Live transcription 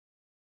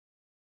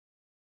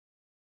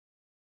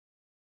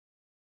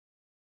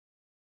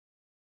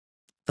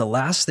The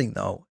last thing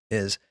though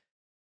is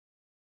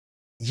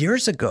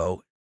years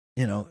ago,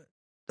 you know,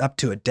 up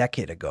to a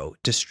decade ago,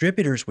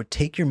 distributors would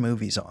take your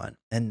movies on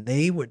and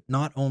they would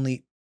not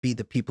only be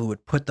the people who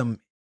would put them,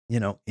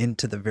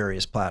 into the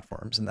various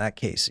platforms. In that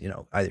case,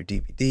 either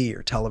DVD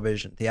or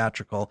television,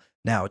 theatrical,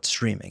 now it's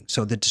streaming.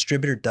 So the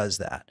distributor does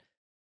that.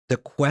 The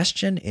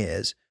question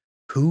is,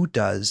 who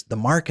does the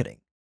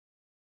marketing,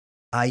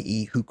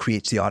 i.e., who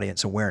creates the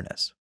audience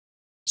awareness?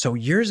 So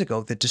years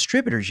ago, the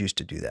distributors used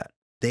to do that.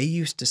 They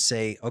used to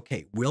say,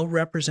 okay, we'll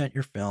represent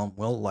your film,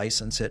 we'll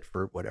license it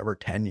for whatever,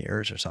 10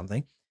 years or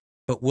something,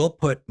 but we'll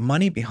put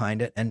money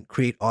behind it and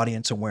create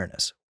audience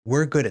awareness.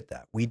 We're good at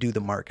that. We do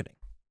the marketing.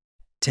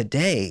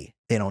 Today,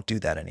 they don't do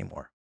that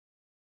anymore.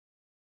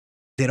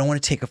 They don't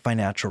want to take a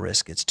financial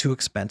risk. It's too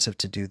expensive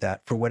to do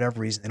that for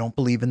whatever reason. They don't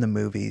believe in the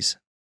movies.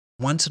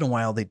 Once in a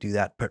while, they do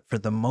that, but for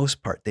the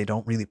most part, they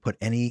don't really put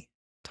any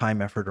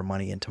time, effort, or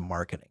money into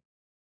marketing,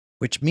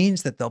 which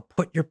means that they'll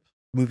put your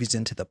movies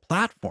into the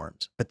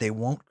platforms, but they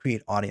won't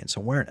create audience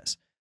awareness.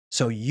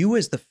 So you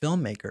as the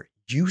filmmaker,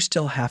 you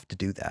still have to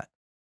do that.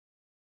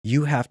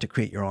 You have to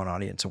create your own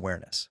audience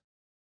awareness.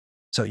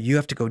 So you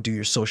have to go do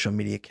your social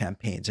media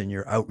campaigns and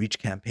your outreach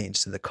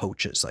campaigns to the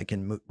coaches, like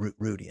in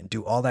Rudy, and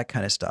do all that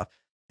kind of stuff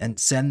and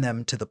send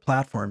them to the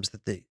platforms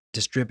that the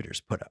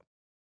distributors put up.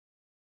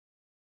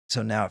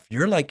 So now if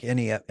you're like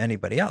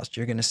anybody else,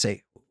 you're going to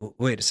say,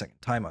 wait a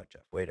second, time out,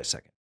 Jeff, wait a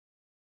second.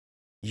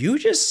 You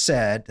just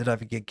said that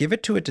if you give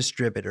it to a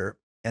distributor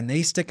and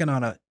they stick it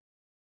on a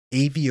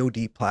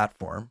AVOD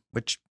platform,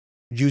 which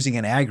using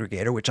an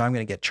aggregator, which I'm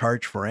going to get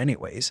charged for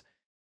anyways,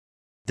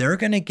 they're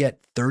going to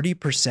get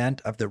 30%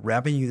 of the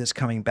revenue that's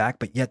coming back,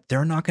 but yet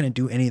they're not going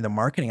to do any of the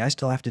marketing. I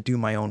still have to do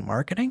my own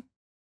marketing.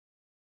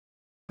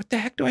 What the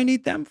heck do I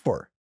need them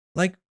for?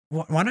 Like,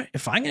 why not,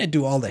 if I'm going to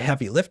do all the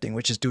heavy lifting,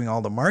 which is doing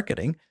all the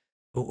marketing,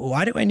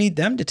 why do I need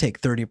them to take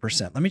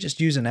 30%? Let me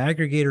just use an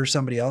aggregator or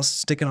somebody else,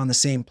 stick it on the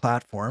same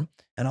platform,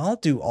 and I'll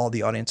do all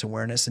the audience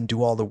awareness and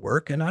do all the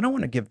work. And I don't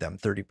want to give them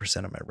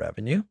 30% of my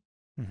revenue.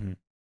 Mm-hmm.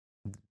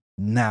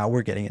 Now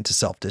we're getting into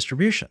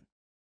self-distribution.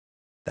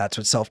 That's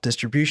what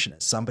self-distribution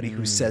is. Somebody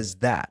who says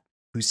that,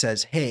 who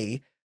says,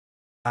 hey,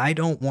 I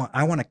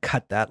want to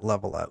cut that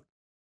level out.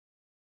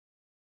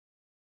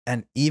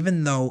 And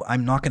even though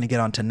I'm not going to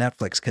get onto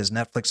Netflix because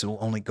Netflix will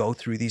only go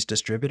through these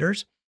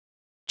distributors,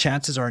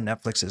 chances are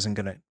Netflix isn't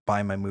going to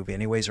buy my movie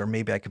anyways, or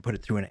maybe I could put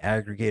it through an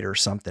aggregator or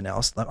something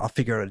else. I'll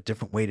figure out a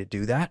different way to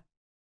do that.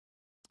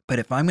 But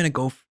if I'm going to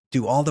go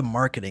do all the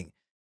marketing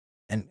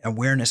and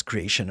awareness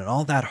creation and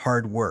all that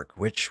hard work,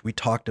 which we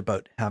talked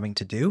about having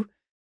to do,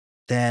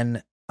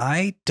 then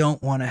I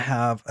don't want to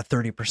have a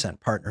 30%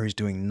 partner who's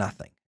doing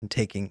nothing and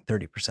taking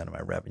 30% of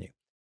my revenue.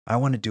 I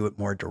want to do it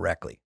more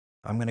directly.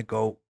 I'm going to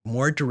go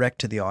more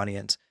direct to the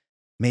audience.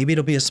 Maybe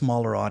it'll be a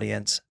smaller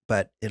audience,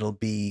 but it'll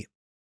be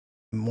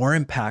more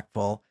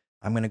impactful.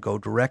 I'm going to go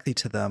directly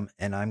to them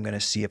and I'm going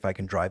to see if I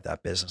can drive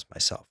that business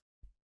myself.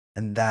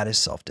 And that is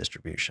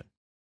self-distribution.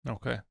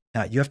 Okay.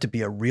 Now, you have to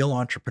be a real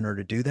entrepreneur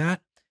to do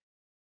that.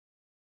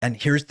 And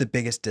here's the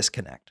biggest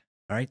disconnect.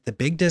 All right. The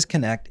big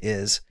disconnect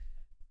is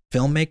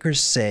filmmakers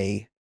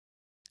say,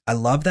 I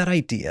love that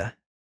idea,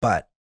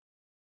 but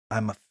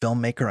I'm a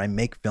filmmaker. I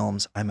make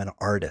films. I'm an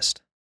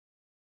artist.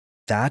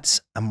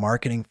 That's a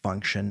marketing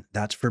function.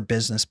 That's for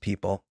business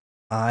people.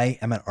 I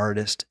am an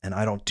artist and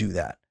I don't do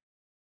that.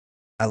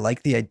 I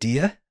like the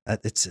idea.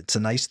 It's a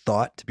nice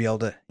thought to be able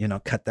to,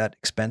 cut that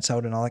expense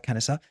out and all that kind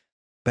of stuff.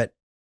 But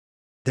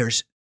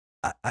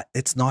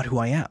it's not who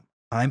I am.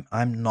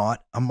 I'm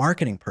not a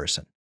marketing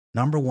person.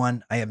 Number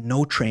one, I have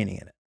no training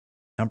in it.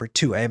 Number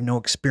two, I have no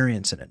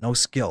experience in it, no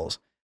skills.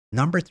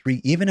 Number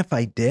three, even if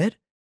I did,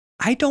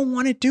 I don't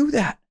want to do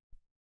that.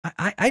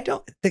 I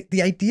don't,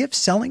 the idea of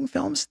selling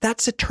films,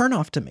 that's a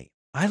turnoff to me.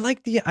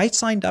 I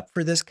signed up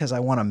for this because I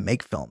want to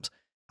make films.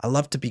 I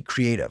love to be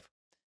creative.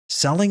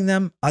 Selling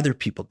them, other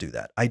people do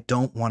that. I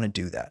don't want to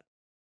do that.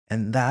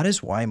 And that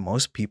is why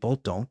most people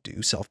don't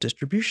do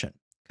self-distribution.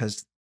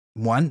 Because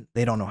one,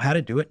 they don't know how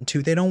to do it. And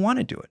two, they don't want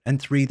to do it.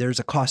 And three, there's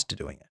a cost to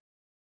doing it.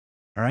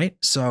 All right.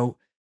 So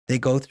they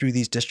go through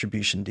these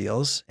distribution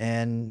deals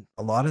and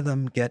a lot of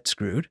them get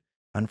screwed,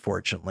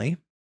 unfortunately.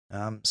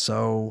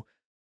 So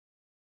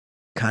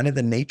kind of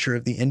the nature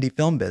of the indie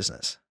film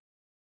business.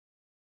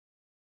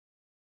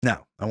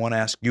 Now, I want to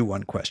ask you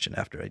one question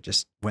after I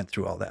just went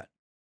through all that.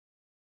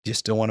 Do you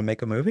still want to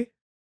make a movie?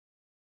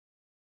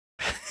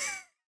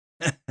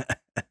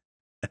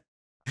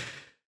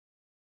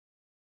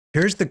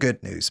 Here's the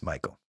good news,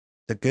 Michael.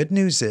 The good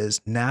news is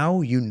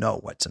now you know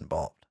what's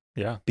involved.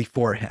 Yeah.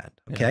 Beforehand.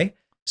 Okay. Yeah.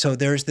 So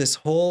there's this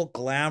whole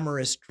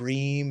glamorous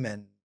dream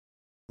and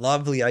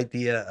lovely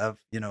idea of,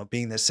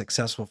 being this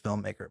successful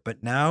filmmaker.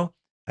 But now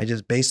I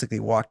just basically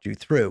walked you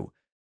through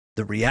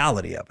the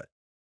reality of it.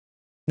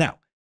 Now,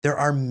 there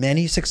are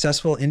many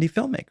successful indie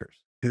filmmakers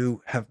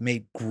who have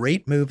made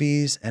great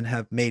movies and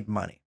have made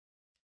money.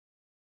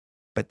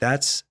 But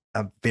that's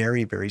a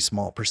very, very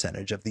small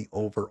percentage of the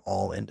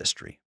overall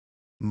industry.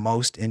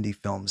 Most indie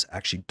films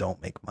actually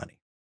don't make money.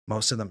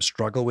 Most of them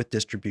struggle with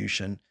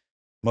distribution.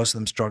 Most of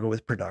them struggle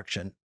with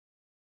production.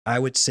 I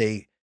would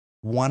say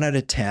 1 out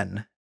of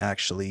 10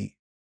 actually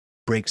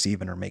breaks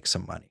even or makes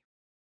some money.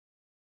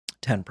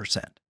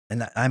 10%.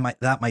 And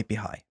that might be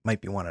high.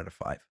 Might be 1 out of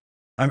 5.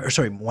 Or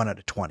sorry, 1 out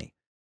of 20.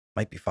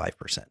 Might be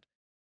 5%.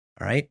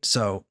 All right.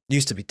 So it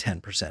used to be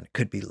 10%. It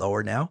could be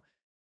lower now.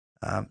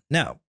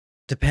 Now,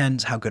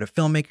 depends how good a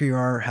filmmaker you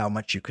are, how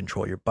much you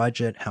control your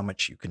budget, how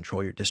much you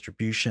control your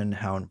distribution,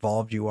 how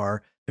involved you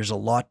are. There's a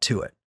lot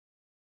to it.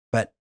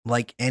 But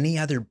like any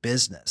other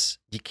business,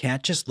 you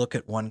can't just look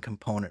at one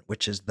component,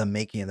 which is the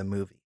making of the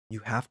movie.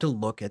 You have to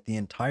look at the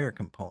entire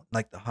component,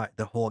 like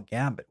the whole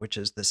gambit, which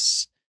is the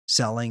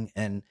selling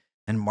and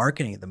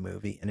marketing of the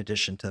movie in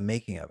addition to the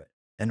making of it.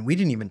 And we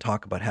didn't even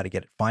talk about how to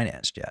get it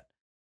financed yet.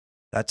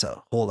 That's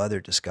a whole other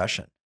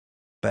discussion.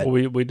 But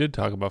well, we did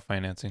talk about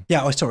financing.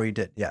 Yeah, oh, sorry, you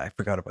did. Yeah, I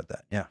forgot about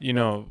that. Yeah. You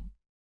know,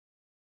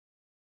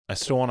 I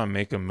still want to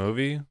make a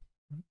movie.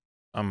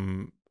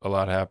 I'm a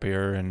lot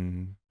happier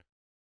and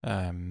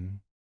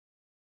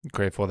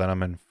grateful that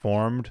I'm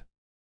informed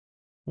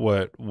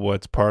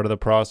what's part of the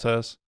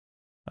process.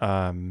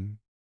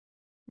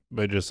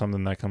 But just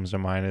something that comes to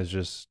mind is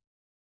just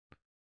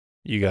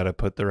you got to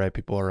put the right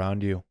people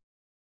around you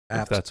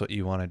if that's what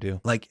you want to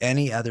do. Like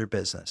any other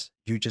business,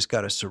 you just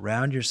got to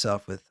surround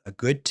yourself with a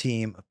good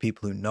team of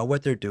people who know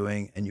what they're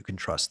doing and you can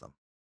trust them.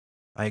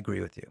 I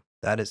agree with you.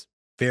 That is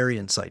very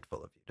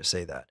insightful of you to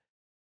say that.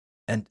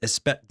 And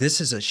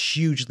this is a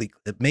hugely,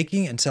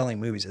 making and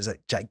selling movies is a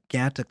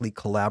gigantically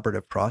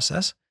collaborative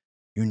process.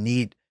 You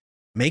need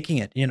making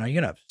it, you're going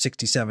to have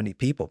 60, 70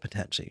 people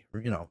potentially,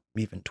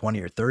 even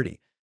 20 or 30.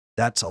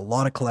 That's a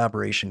lot of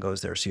collaboration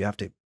goes there. So you have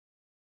to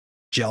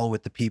gel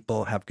with the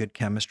people, have good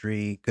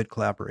chemistry, good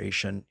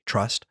collaboration,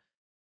 trust.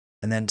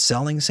 And then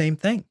selling, same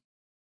thing.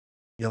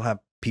 You'll have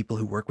people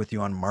who work with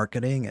you on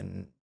marketing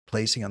and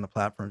placing on the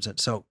platforms. And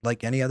so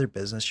like any other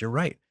business, you're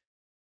right.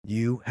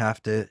 You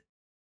have to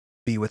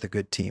be with a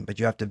good team, but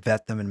you have to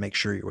vet them and make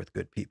sure you're with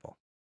good people.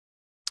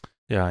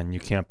 Yeah, and you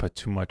can't put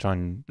too much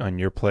on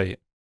your plate.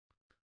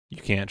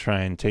 You can't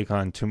try and take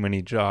on too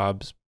many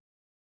jobs.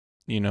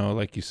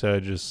 Like you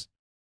said, just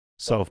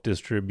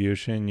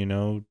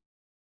self-distribution,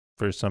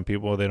 for some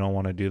people, they don't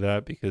want to do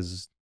that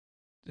because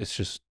it's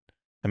just,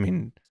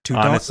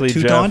 honestly,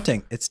 too Jeff,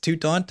 daunting. It's too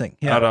daunting.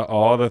 Yeah. Out of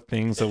all the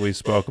things that we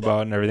spoke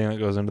about and everything that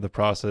goes into the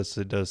process,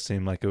 it does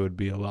seem like it would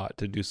be a lot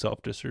to do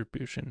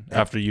self-distribution.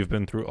 After you've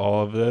been through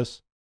all of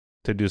this,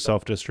 to do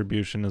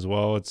self-distribution as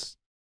well, it's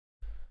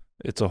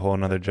a whole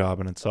nother job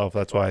in itself.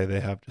 That's why they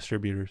have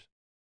distributors.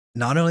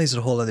 Not only is it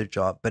a whole other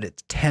job, but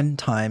it's 10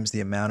 times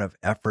the amount of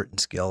effort and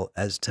skill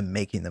as to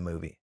making the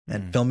movie.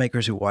 And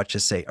filmmakers who watch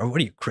this say, "Oh,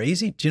 what are you,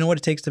 crazy? Do you know what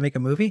it takes to make a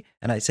movie?"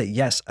 And I say,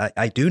 yes,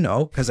 I do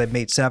know because I've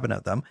made 7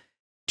 of them.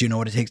 Do you know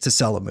what it takes to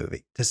sell a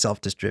movie, to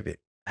self-distribute?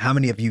 How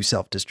many of you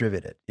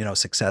self-distributed,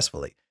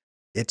 successfully?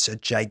 It's a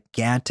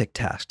gigantic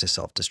task to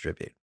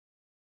self-distribute.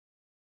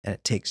 And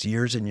it takes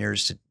years and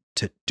years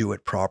to do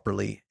it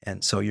properly.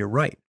 And so you're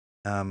right.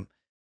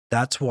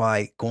 That's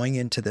why going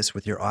into this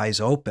with your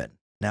eyes open,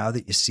 now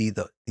that you see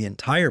the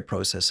entire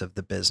process of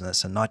the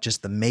business and not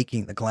just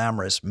the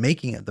glamorous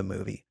making of the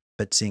movie,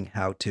 but seeing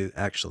how to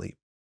actually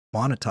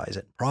monetize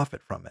it and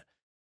profit from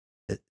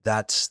it.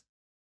 That's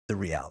the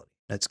reality.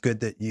 It's good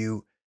that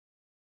you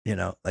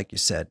like you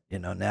said,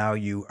 now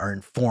you are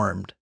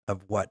informed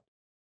of what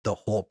the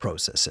whole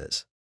process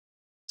is.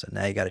 So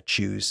now you got to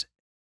choose.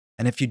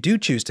 And if you do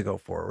choose to go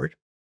forward,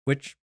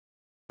 which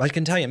I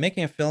can tell you,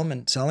 making a film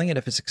and selling it,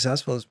 if it's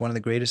successful, is one of the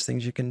greatest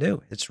things you can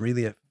do. It's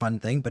really a fun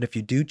thing. But if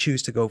you do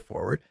choose to go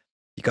forward,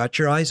 you got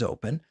your eyes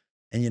open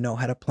and you know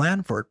how to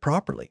plan for it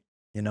properly.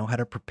 You know how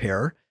to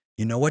prepare.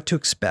 You know what to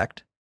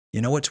expect.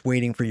 You know what's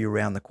waiting for you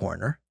around the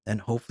corner.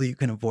 And hopefully you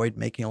can avoid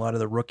making a lot of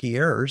the rookie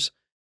errors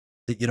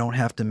that you don't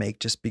have to make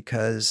just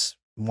because,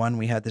 1,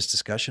 we had this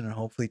discussion, and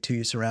hopefully 2,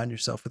 you surround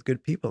yourself with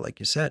good people, like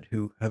you said,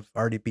 who have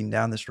already been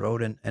down this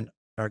road and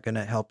are going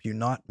to help you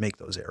not make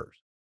those errors.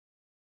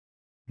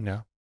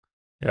 Yeah.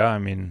 Yeah,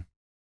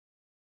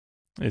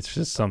 it's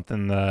just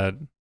something that,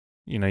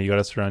 you got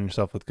to surround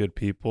yourself with good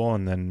people.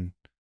 And then,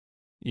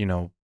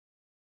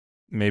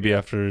 maybe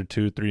after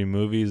 2-3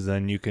 movies,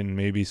 then you can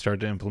maybe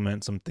start to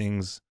implement some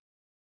things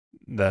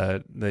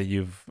that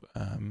you've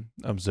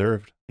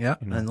observed. Yeah,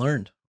 and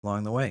learned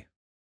along the way.